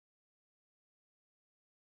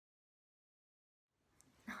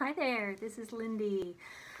Hi there, this is Lindy.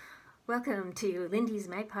 Welcome to Lindy's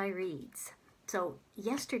Magpie Reads. So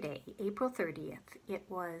yesterday, April 30th, it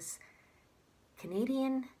was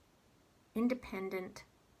Canadian Independent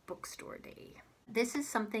Bookstore Day. This is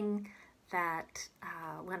something that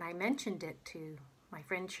when I mentioned it to my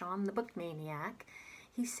friend Sean, the book maniac,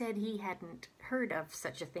 he said he hadn't heard of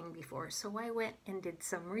such a thing before, so I went and did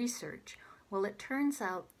some research. Well, it turns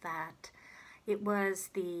out that it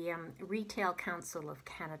was the Retail Council of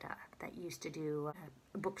Canada that used to do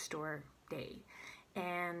a bookstore day,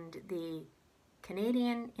 and the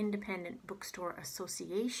Canadian Independent Bookstore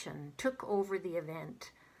Association took over the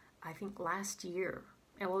event, I think last year.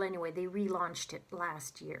 Well, anyway, they relaunched it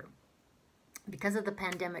last year. Because of the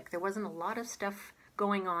pandemic, there wasn't a lot of stuff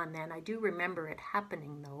going on then. I do remember it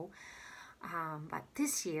happening though, but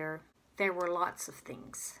this year there were lots of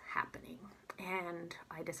things happening, and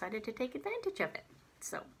I decided to take advantage of it.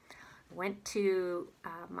 So I went to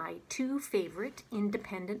my two favorite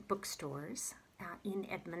independent bookstores in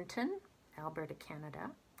Edmonton, Alberta,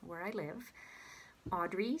 Canada, where I live,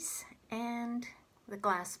 Audreys and the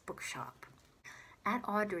Glass Bookshop. At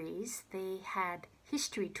Audreys, they had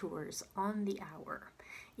history tours on the hour.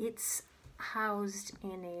 It's housed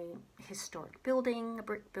in a historic building, a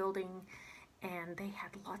brick building, and they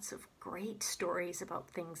had lots of great stories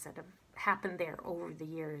about things that have happened there over the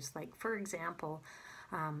years. Like, for example,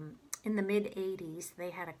 in the mid-80s,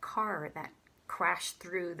 they had a car that crashed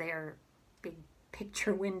through their big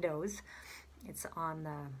picture windows. It's on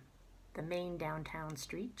the main downtown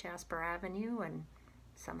street, Jasper Avenue, and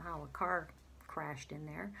somehow a car crashed in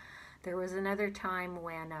there. There was another time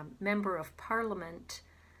when a member of Parliament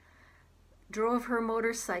drove her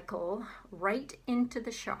motorcycle right into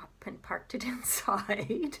the shop and parked it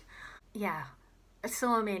inside. Yeah,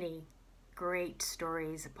 so many great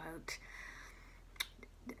stories about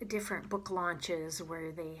different book launches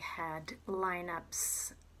where they had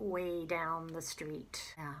lineups way down the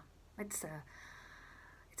street. Yeah, it's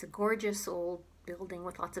a gorgeous old building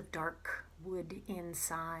with lots of dark wood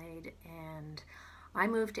inside, and I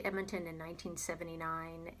moved to Edmonton in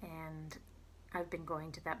 1979, and I've been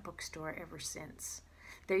going to that bookstore ever since.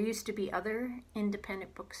 There used to be other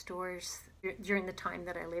independent bookstores during the time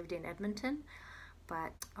that I lived in Edmonton,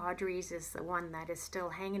 but Audrey's is the one that is still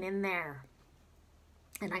hanging in there.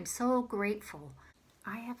 And I'm so grateful.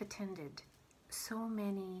 I have attended so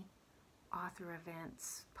many author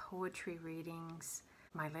events, poetry readings.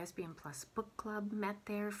 My Lesbian Plus book club met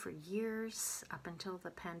there for years up until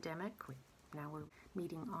the pandemic. Now we're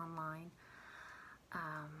meeting online.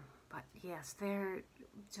 But yes, they're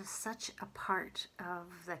just such a part of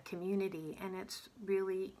the community, and it's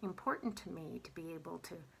really important to me to be able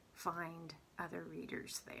to find other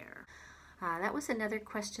readers there. That was another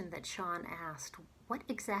question that Sean asked. What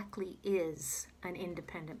exactly is an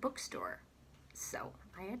independent bookstore? So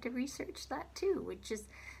I had to research that too, which is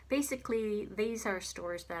basically these are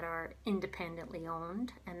stores that are independently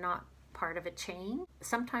owned and not part of a chain.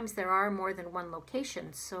 Sometimes there are more than one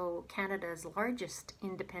location, so Canada's largest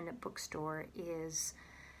independent bookstore is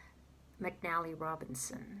McNally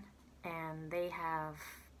Robinson, and they have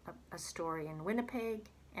a store in Winnipeg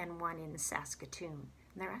and one in Saskatoon.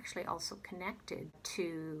 And they're actually also connected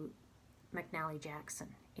to McNally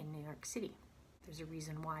Jackson in New York City. There's a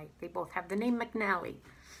reason why they both have the name McNally,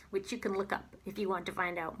 which you can look up if you want to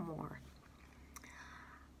find out more.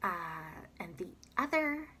 And the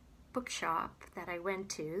other bookshop that I went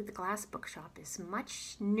to, the Glass Bookshop, is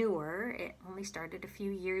much newer. It only started a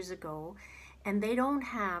few years ago, and they don't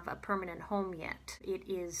have a permanent home yet. It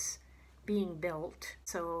is being built,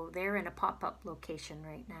 so they're in a pop-up location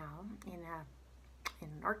right now in an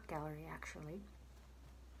art gallery actually,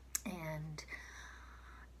 and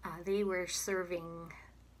they were serving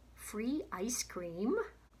free ice cream,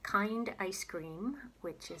 Kind Ice Cream,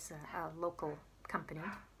 which is a local company.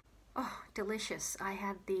 Oh, delicious. I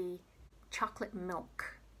had the chocolate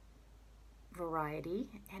milk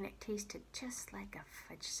variety, and it tasted just like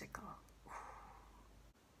a fudgesicle.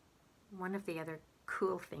 One of the other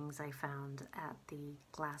cool things I found at the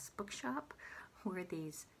Glass Bookshop were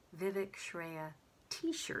these Vivek Shreya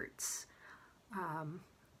t-shirts. I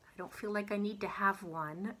don't feel like I need to have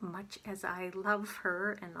one, much as I love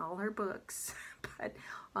her and all her books, but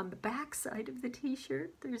on the back side of the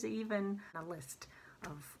t-shirt there's even a list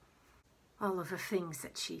of all of the things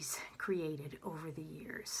that she's created over the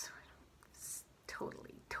years. It's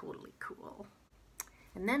totally cool.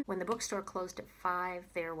 And then when the bookstore closed at 5,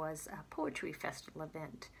 there was a poetry festival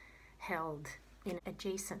event held in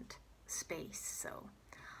adjacent space. So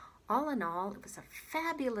all in all, it was a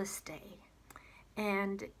fabulous day.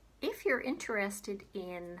 And if you're interested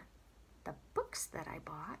in the book books that I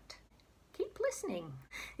bought. Keep listening.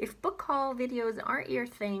 If book haul videos aren't your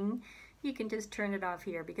thing, you can just turn it off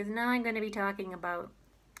here, because now I'm going to be talking about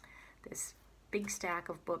this big stack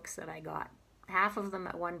of books that I got. Half of them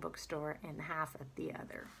at one bookstore and half at the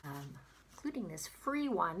other, including this free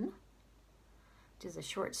one, which is a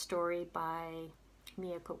short story by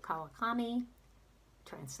Mieko Kawakami,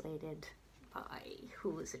 translated by,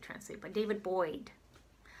 who was it translated by? David Boyd.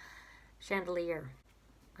 Chandelier,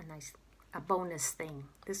 a bonus thing.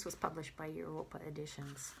 This was published by Europa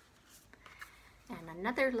Editions. And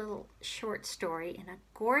another little short story in a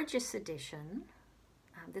gorgeous edition.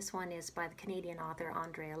 This one is by the Canadian author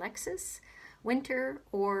Andre Alexis, Winter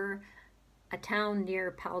or A Town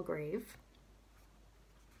Near Palgrave.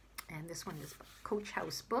 And this one is Coach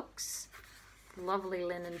House Books, lovely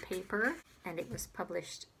linen paper, and it was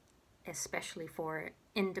published especially for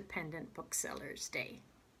Independent Booksellers Day.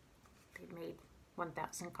 They made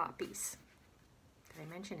 1,000 copies. Did I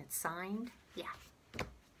mention it's signed? Yeah.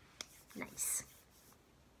 Nice.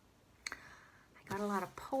 I got a lot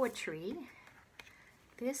of poetry.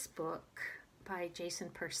 This book by Jason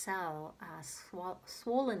Purcell,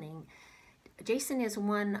 Swollening. Jason is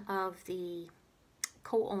one of the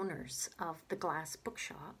co-owners of the Glass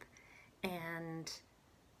Bookshop, and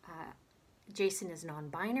Jason is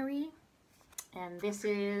non-binary, and this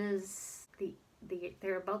is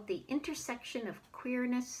they're about the intersection of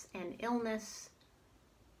queerness and illness,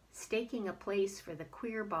 staking a place for the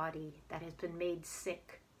queer body that has been made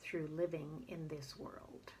sick through living in this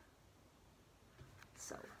world.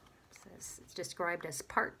 So it's described as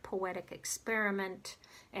part poetic experiment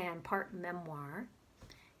and part memoir,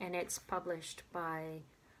 and it's published by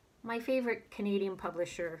my favorite Canadian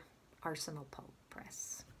publisher, Arsenal Pulp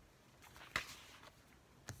Press.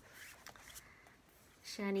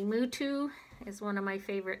 Shani Mootoo is one of my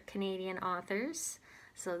favorite Canadian authors.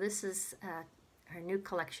 So this is her new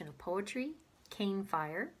collection of poetry, Cane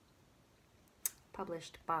Fire,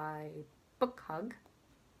 published by Book Hug.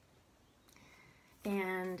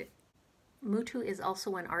 And Mootoo is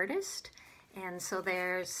also an artist, and so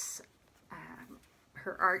there's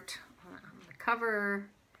her art on the cover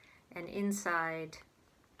and inside.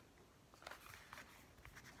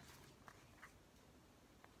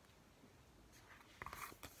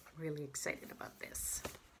 Really excited about this.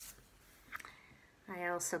 I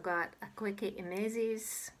also got Akaeke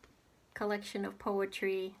Emezi's collection of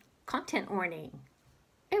poetry, content warning,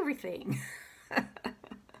 everything.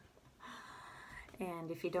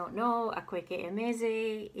 And if you don't know, Akaeke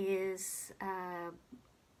Emezi is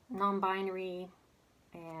non-binary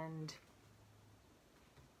and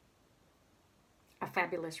a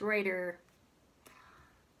fabulous writer.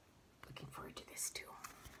 Looking forward to this too.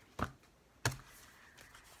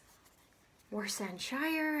 Warsan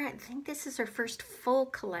Shire, I think this is her first full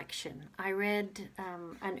collection. I read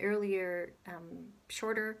an earlier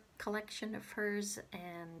shorter collection of hers,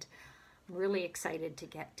 and I'm really excited to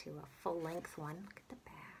get to a full-length one. Look at the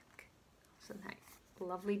back. So nice,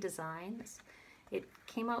 lovely design. It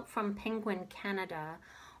came out from Penguin, Canada.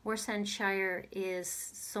 Warsan Shire is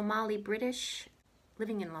Somali-British,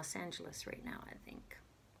 living in Los Angeles right now, I think.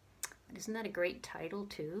 But isn't that a great title,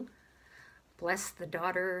 too? Bless the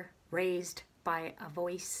daughter raised by a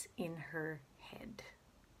voice in her head.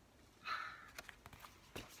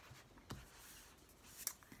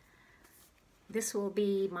 This will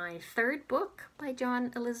be my third book by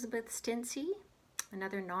John Elizabeth Stintzi,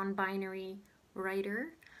 another non-binary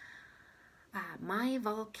writer. My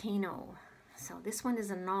Volcano. So this one is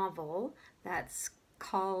a novel that's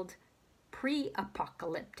called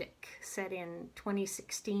Pre-Apocalyptic, set in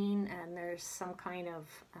 2016, and there's some kind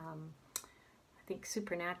of I think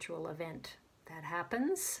supernatural event that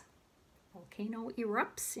happens. Volcano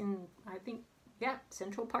erupts in, I think, yeah,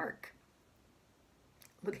 Central Park.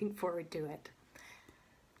 Looking forward to it.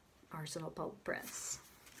 Arsenal Pulp Press.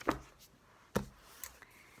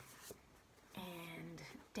 And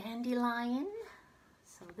Dandelion.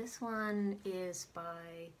 So this one is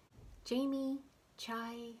by Jamie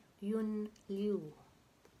Chai Yun Liew.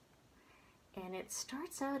 And it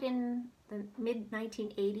starts out in the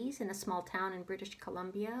mid-1980s in a small town in British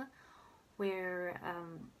Columbia, where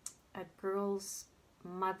a girl's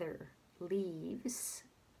mother leaves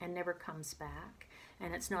and never comes back.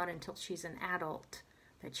 And it's not until she's an adult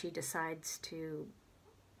that she decides to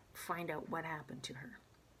find out what happened to her.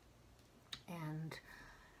 And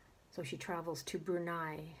so she travels to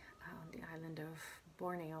Brunei, on the island of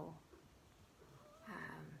Borneo.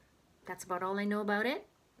 That's about all I know about it.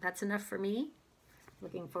 That's enough for me.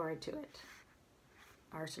 Looking forward to it.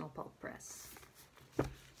 Arsenal Pulp Press.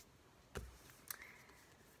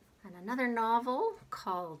 And another novel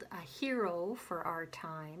called A Hero for Our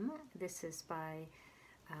Time. This is by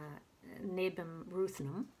Naben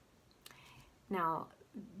Ruthnum. Now,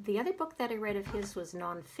 the other book that I read of his was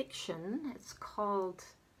nonfiction. It's called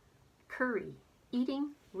Curry,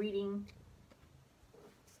 Eating, Reading,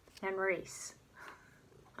 and Race.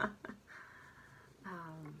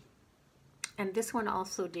 And this one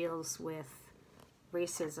also deals with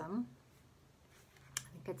racism. I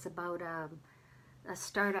think it's about a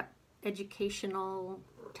startup educational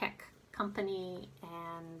tech company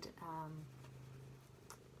and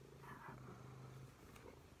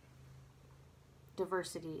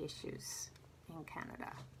diversity issues in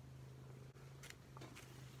Canada.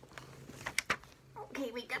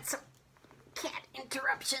 Okay, we got some cat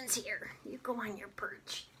interruptions here. You go on your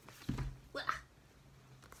perch. Blah.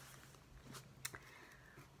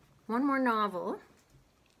 One more novel.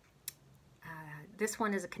 This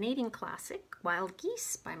one is a Canadian classic, Wild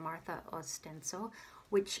Geese by Martha Ostenso,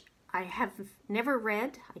 which I have never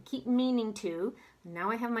read. I keep meaning to.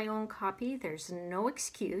 Now I have my own copy. There's no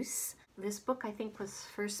excuse. This book, I think, was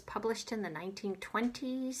first published in the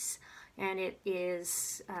 1920s, and it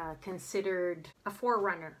is considered a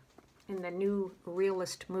forerunner in the new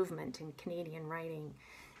realist movement in Canadian writing.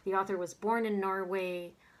 The author was born in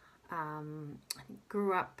Norway,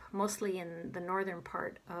 grew up mostly in the northern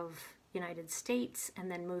part of United States,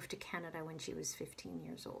 and then moved to Canada when she was 15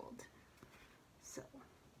 years old. So,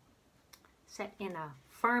 set in a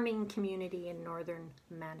farming community in northern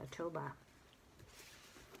Manitoba.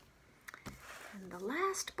 And the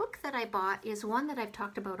last book that I bought is one that I've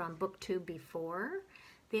talked about on Booktube before.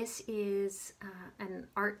 This is an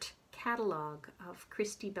art catalog of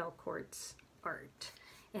Christi Belcourt's art.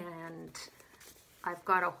 And I've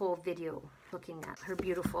got a whole video looking at her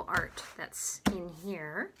beautiful art that's in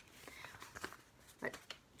here. But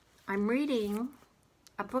I'm reading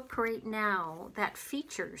a book right now that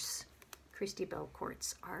features Christi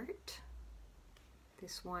Belcourt's art.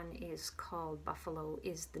 This one is called Buffalo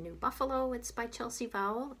is the New Buffalo. It's by Chelsea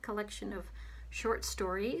Vowel, a collection of short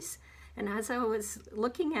stories. And as I was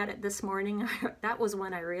looking at it this morning, that was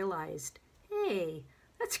when I realized, hey,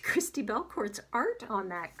 that's Christi Belcourt's art on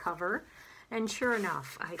that cover. And sure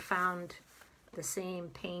enough, I found the same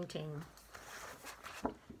painting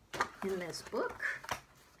in this book,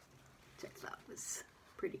 which I thought was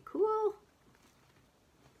pretty cool.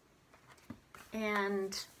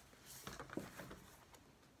 And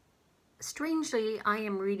strangely, I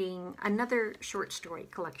am reading another short story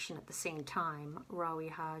collection at the same time, Rawi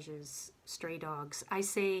Hage's Stray Dogs. I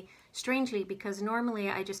say strangely because normally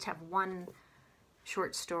I just have one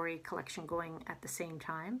short story collection going at the same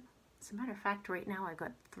time. As a matter of fact, right now I've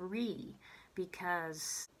got 3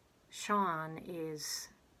 because Sean is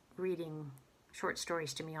reading short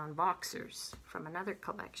stories to me on Voxers from another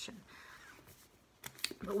collection.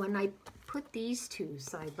 But when I put these two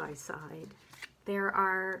side by side, there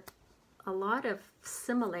are a lot of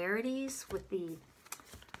similarities with the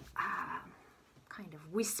kind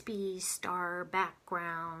of wispy star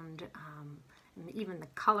background, and even the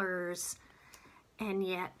colors, and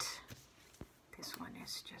yet this one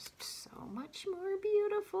is just so much more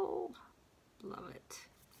beautiful. Love it.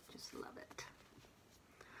 Just love it.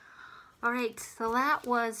 All right, so that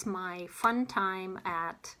was my fun time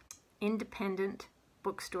at Independent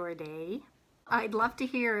Bookstore Day. I'd love to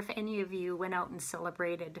hear if any of you went out and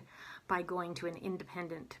celebrated by going to an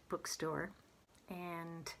independent bookstore.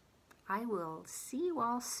 And I will see you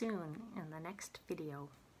all soon in the next video.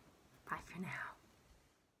 Bye for now.